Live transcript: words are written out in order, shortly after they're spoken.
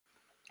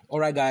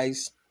Alright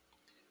guys,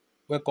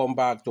 welcome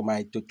back to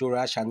my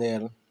tutorial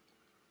channel.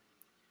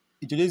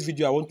 In today's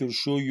video, I want to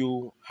show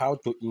you how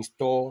to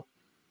install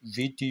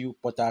VTU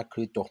Portal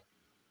Creator.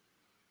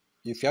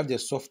 If you have the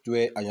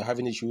software and you're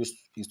having issues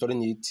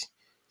installing it,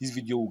 this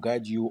video will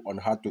guide you on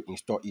how to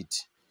install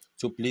it.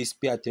 So please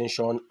pay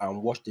attention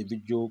and watch the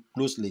video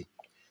closely.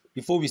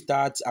 Before we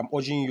start, I'm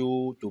urging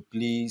you to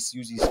please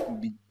use this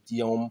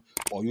medium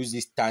or use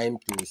this time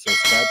to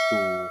subscribe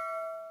to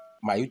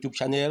my YouTube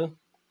channel.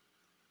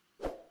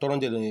 Turn on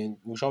the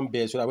notification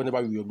bell so that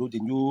whenever we upload a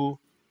new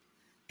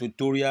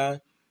tutorial,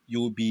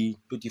 you will be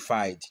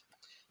notified.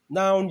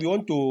 Now we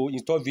want to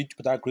install VTU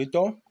Portal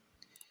Creator.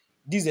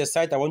 This is the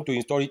site I want to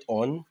install it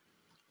on.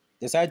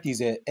 The site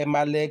is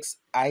Emmalex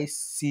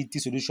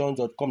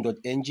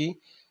ictsolutions.com.ng.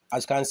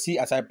 As you can see,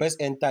 as I press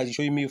enter, it's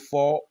showing me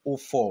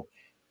 404,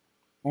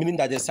 meaning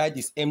that the site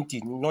is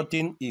empty.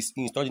 Nothing is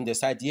installed in the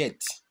site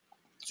yet.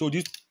 So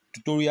this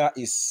tutorial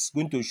is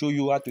going to show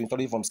you how to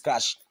install it from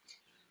scratch.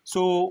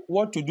 So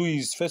what to do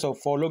is, first of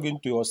all, log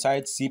into your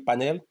site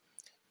cpanel.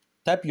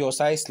 Type your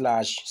site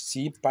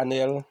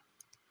 /cpanel.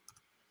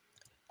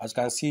 As you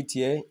can see it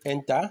here,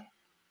 enter.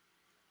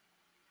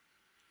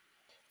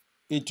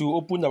 It will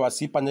open our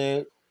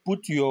cpanel.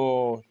 Put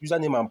your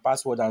username and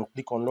password and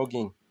click on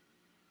login.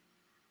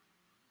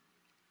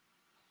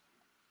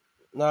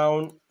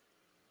 Now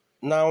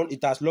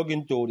it has logged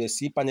into the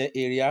cpanel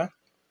area.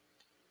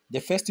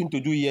 The first thing to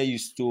do here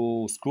is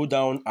to scroll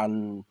down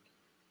and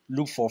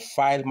look for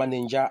File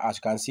Manager. As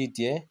you can see it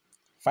here,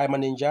 File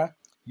Manager.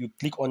 You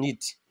click on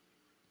it.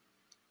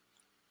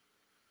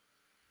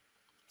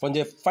 From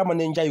the File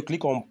Manager, you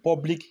click on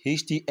Public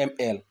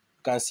HTML. You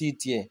can see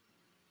it here.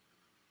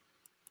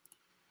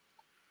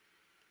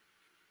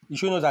 It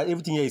shows us that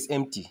everything here is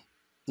empty.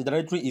 The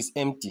directory is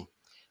empty.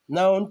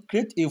 Now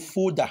create a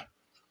folder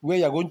where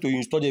you are going to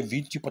install the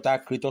VTU Portal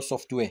Creator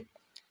software.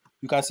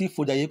 You can see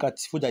folder here. You can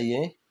see folder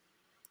here.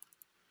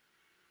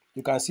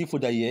 You can see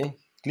folder here.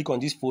 Click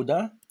on this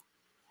folder.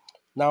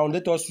 Now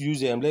let us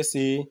use let's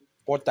say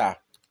Portal.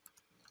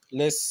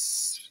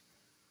 Let's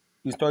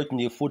install it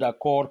in a folder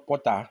called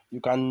Portal. You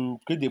can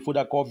create a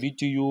folder called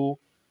VTU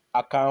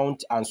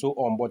account and so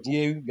on. But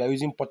here we are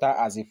using Portal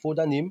as a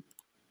folder name.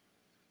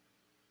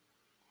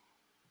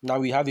 Now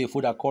we have a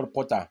folder called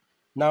Portal.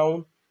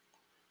 Now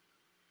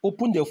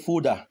open the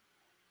folder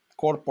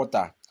called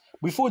Portal.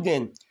 Before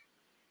then,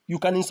 you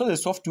can install the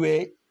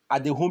software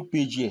at the home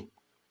page here.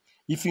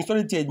 If you install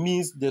it here, it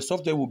means the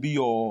software will be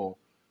your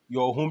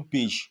home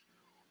page.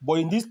 But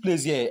in this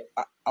place here,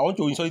 I want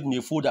to install it in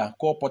a folder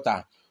called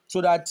Portal, so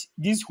that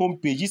this home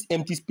page, this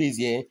empty space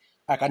here,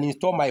 I can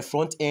install my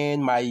front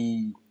end, my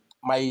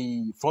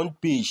front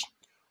page,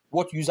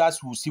 what users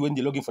will see when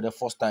they log in for the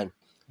first time.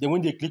 Then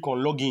when they click on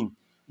login,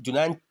 it will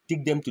now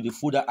take them to the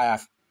folder I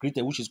have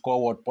created, which is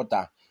called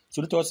Portal.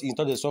 So let us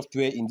install the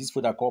software in this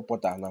folder called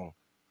Portal now.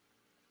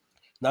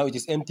 Now it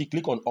is empty.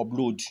 Click on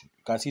upload.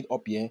 You can see it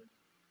up here.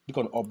 Click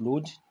on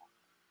upload.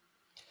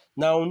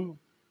 Now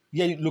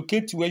here,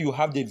 locate where you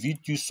have the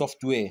VTU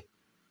software.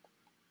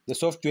 The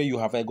software you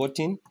have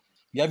gotten.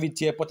 You have it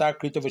here, Portal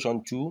Creator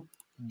version 2.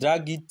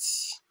 Drag it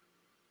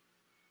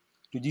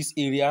to this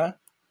area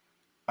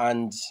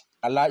and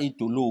allow it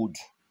to load.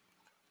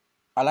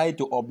 Allow it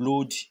to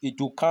upload.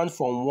 It will count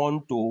from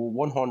 1 to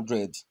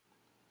 100.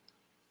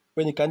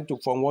 When it counts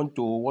from 1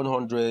 to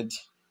 100,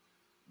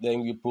 then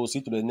we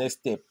proceed to the next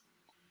step.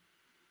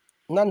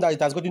 Now that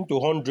it has gotten to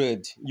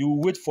 100, you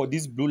wait for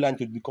this blue line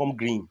to become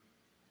green.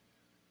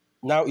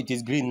 Now it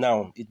is green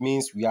now. It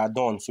means we are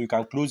done. So you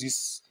can close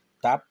this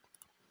tab.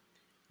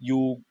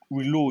 You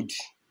reload.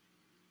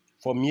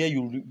 From here,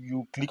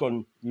 you click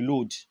on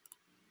reload.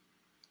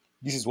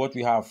 This is what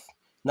we have.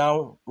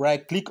 Now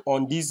right click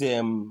on this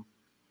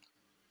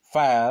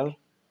file.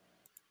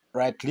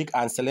 Right click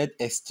and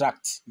select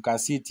extract. You can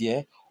see it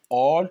here.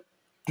 Or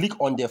click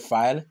on the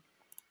file.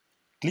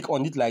 Click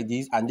on it like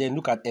this and then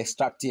look at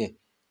extract here.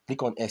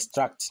 Click on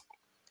extract.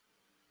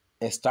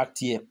 Extract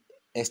here.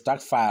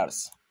 Extract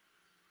files.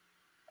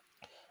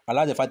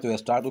 Allow the file to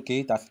extract. Okay,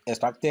 it has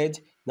extracted.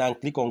 Now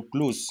click on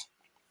close.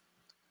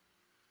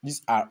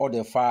 These are all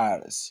the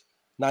files.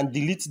 Now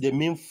delete the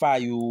main file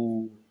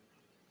you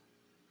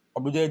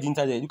uploaded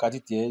inside there. Look at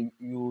it here.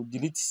 You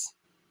delete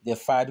the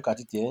file. Look at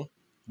it here.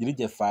 Delete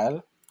the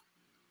file.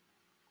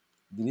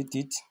 Delete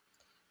it.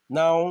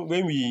 Now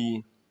when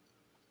we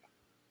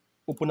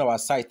open our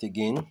site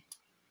again,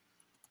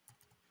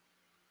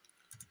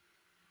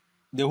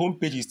 the home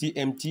page is still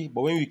empty.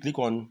 But when we click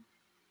on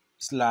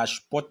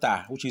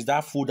 /portal, which is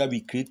that folder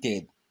we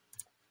created,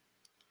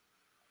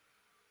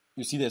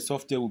 you see the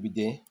software will be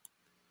there.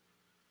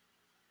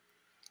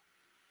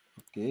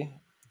 Okay,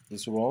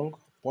 it's wrong.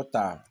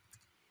 Portal.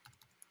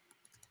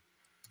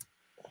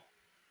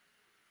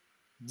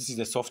 This is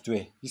the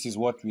software. This is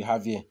what we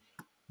have here.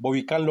 But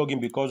we can't log in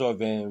because of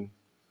the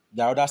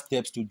other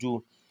steps to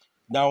do.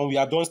 Now we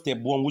have done step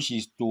 1, which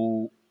is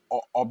to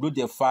upload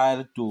the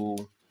file to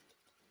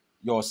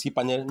your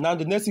cpanel. Now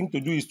the next thing to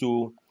do is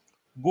to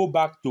go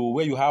back to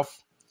where you have,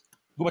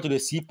 go back to the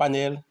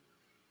cpanel.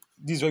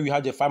 This is where we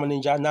have the File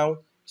Manager. Now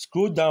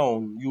scroll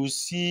down, you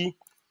see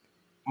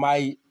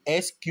my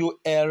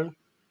SQL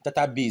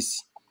database.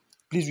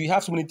 Please, we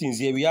have so many things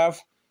here. We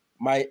have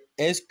my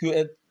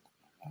SQL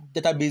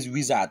database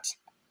wizard.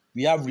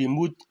 We have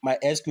remove my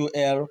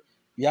SQL.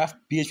 We have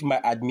PHP my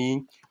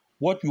admin.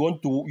 What we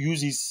want to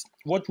use is,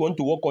 what we want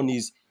to work on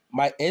is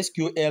my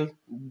SQL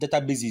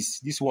databases.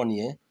 This one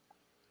here.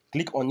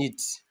 Click on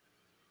it.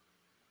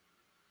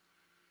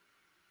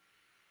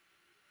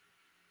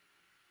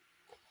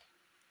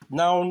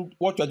 Now,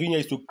 what you are doing here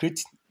is to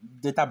create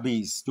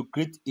database. To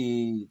create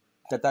a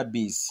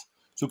database.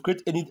 To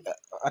create any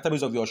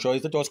database of your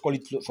choice. Let us call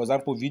it, for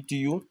example,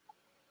 VTU.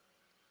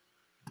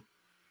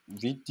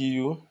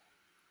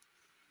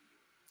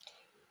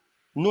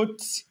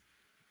 Note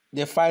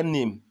the file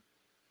name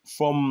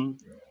from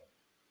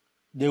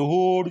the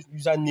whole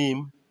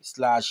username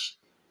slash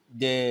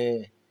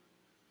the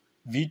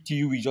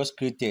VTU we just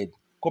created.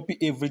 Copy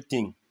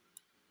everything.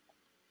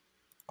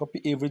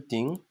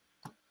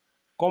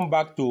 Come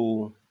back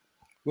to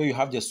where you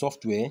have the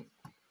software,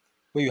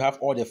 where you have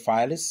all the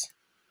files.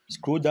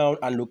 Scroll down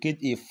and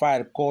locate a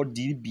file called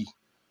DB.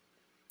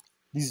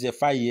 This is a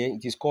file here.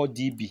 It is called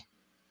DB.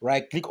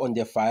 Right click on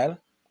the file.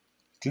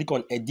 Click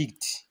on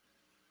edit.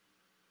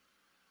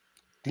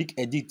 Click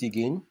edit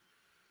again.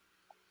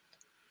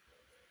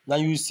 Now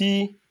you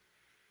see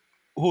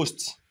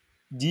host,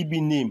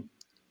 DB name,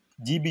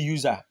 DB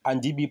user,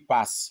 and DB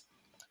pass.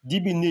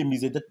 DB name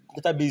is a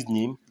database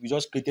name we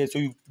just created, so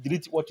you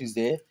delete what is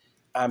there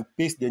and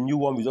paste the new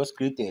one we just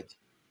created.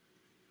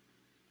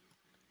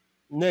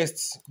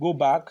 Next, go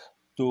back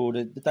to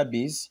the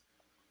database.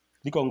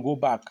 Click on go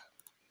back.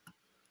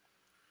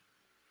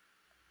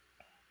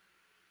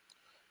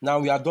 Now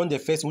we have done the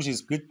first, which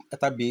is create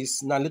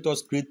database. Now let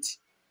us create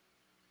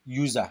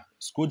user.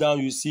 Scroll down,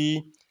 you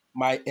see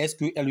my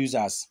SQL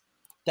users.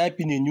 Type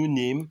in a new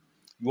name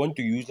you want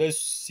to use.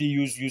 Let's see,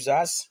 use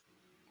users.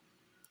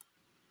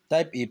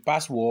 Type a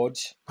password.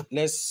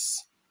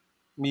 Let's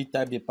me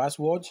type a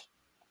password.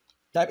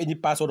 Type any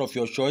password of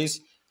your choice.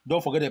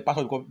 Don't forget the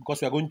password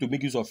because we are going to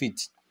make use of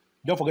it.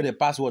 Don't forget the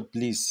password,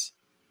 please.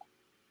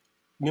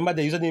 Remember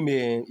the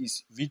username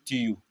is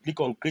VTU. Click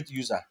on create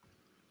user.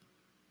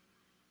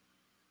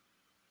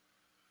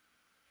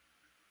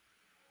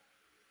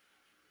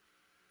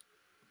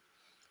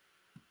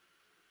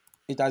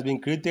 It has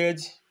been created.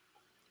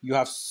 You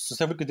have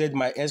successfully created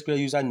my SQL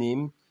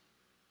username,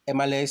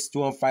 Emmalex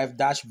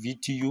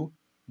 215-VTU.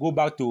 Go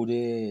back to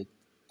the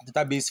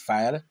database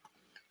file.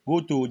 Go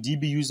to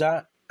DB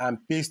user and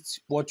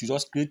paste what you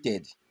just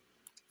created.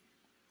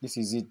 This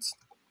is it.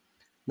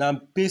 Now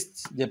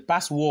paste the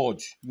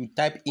password you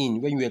type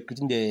in when you were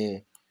creating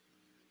the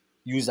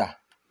user.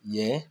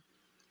 Yeah.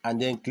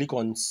 And then click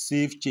on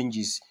save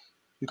changes.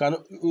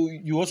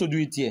 You also do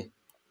it here.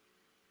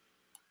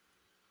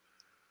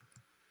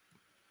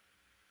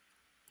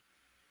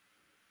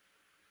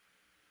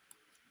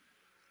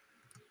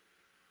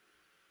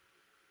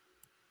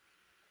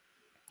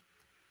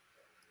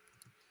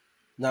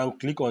 Now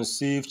click on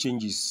save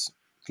changes.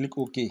 Click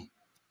OK.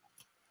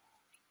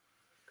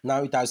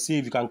 Now it has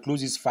saved. You can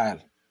close this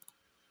file.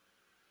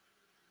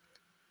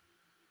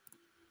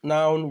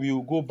 Now we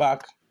will go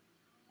back.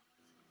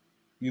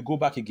 You go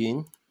back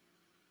again.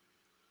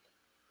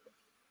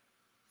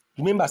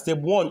 Remember, step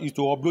 1 is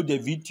to upload the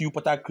VTU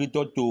portal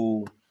creator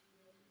to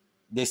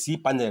the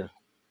cPanel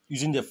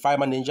using the file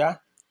manager.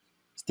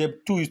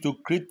 Step 2 is to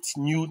create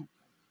new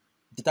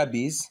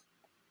database.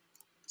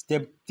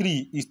 Step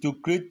 3 is to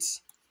create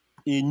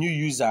a new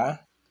user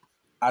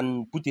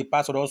and put a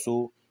password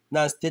also.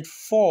 Now step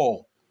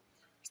 4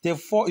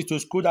 is to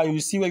scroll down. You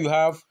see where you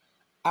have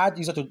add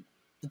user to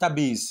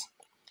database.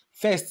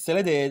 First,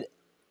 select the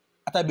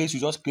database you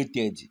just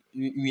created.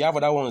 We have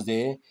other ones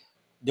there.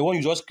 The one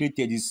you just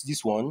created is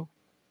this one.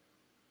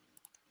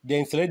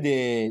 Then select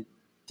the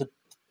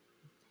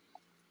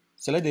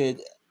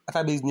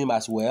database name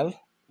as well,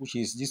 which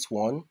is this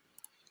one.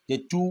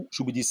 The two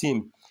should be the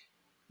same.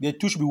 The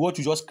two should be what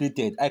you just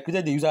created. I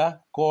created the user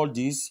called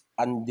this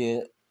and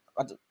the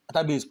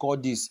database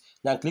called this.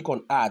 Now click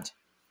on add.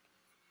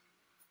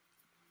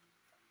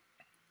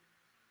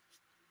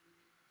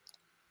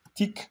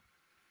 Tick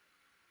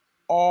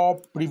all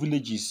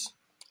privileges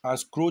and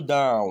scroll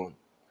down.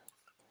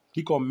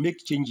 Click on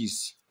make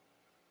changes.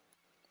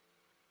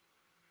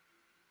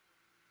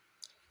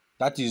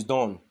 That is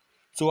done.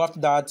 So after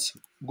that,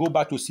 go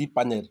back to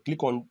cPanel.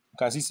 Click on, you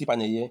can see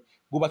cPanel here.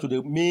 Go back to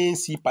the main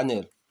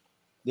cPanel,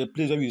 the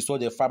place where we saw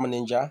the file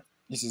manager.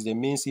 This is the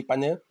main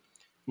cPanel.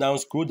 Now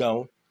scroll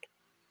down.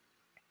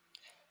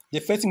 The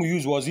first thing we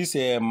used was this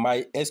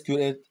my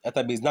SQL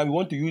database. Now we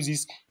want to use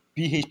this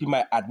PHP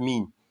my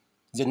admin.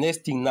 The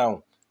next thing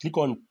now, click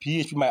on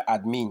PHP my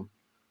admin.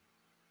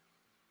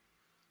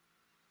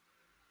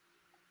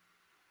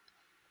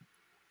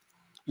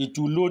 It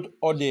will load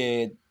all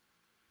the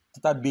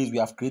database we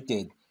have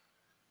created.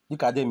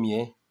 Look at them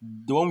here.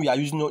 The one we are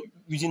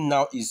using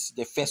now is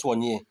the first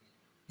one here.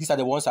 These are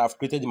the ones I've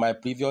created in my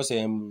previous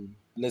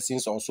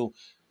lessons also.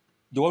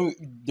 The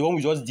one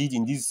we just did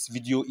in this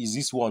video is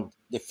this one,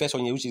 the first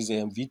one here, which is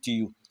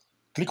VTU.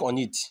 Click on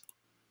it.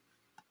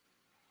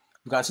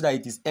 You can see that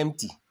it is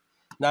empty.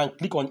 Now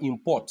click on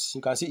import.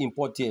 You can see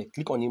import here.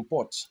 Click on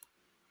import.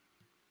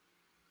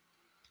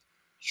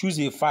 Choose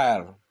a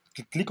file.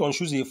 Click on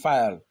choose a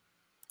file.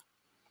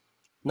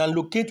 Now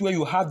locate where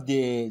you have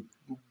the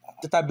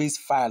database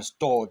file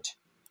stored.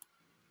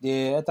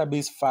 The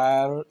database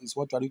file is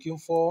what you are looking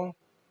for.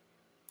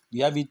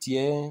 You have it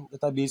here,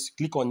 database.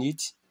 Click on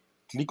it.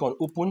 Click on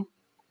open.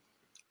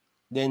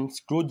 Then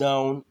scroll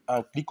down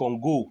and click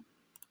on go.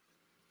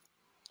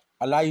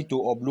 Allow it to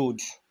upload.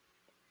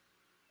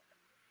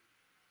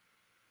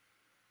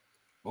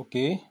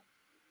 Okay,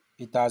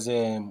 it has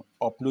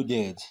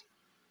uploaded.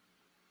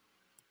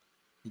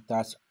 It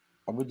has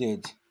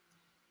uploaded.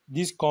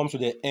 This comes to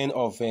the end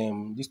of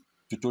this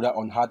tutorial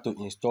on how to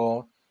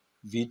install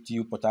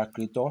VTU Portal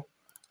Creator.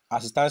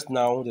 As it stands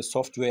now, the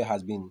software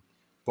has been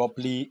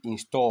properly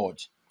installed.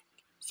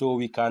 So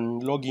we can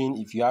log in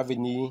if you have the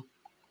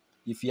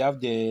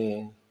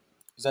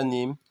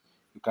username,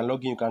 you can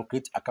log in, you can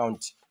create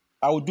account.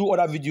 I will do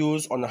other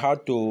videos on how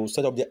to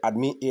set up the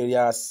admin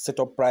areas,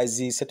 set up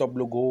prices, set up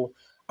logo,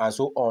 and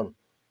so on.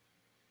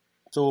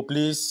 So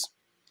please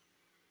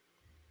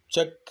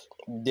check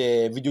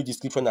the video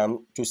description and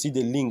to see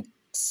the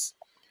links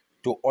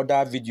to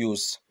other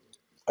videos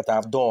that I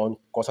have done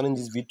concerning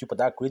this VTU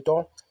Portal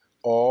Creator,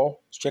 or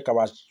check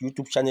our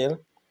YouTube channel.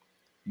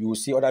 You will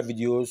see other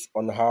videos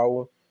on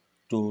how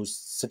to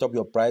set up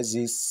your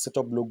prices, set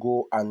up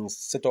logo, and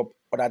set up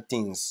other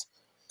things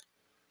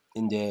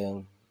in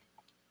the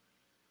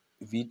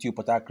VTU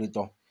Portal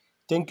Creator.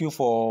 Thank you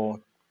for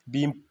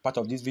being part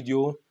of this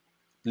video.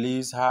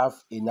 Please have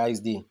a nice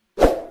day.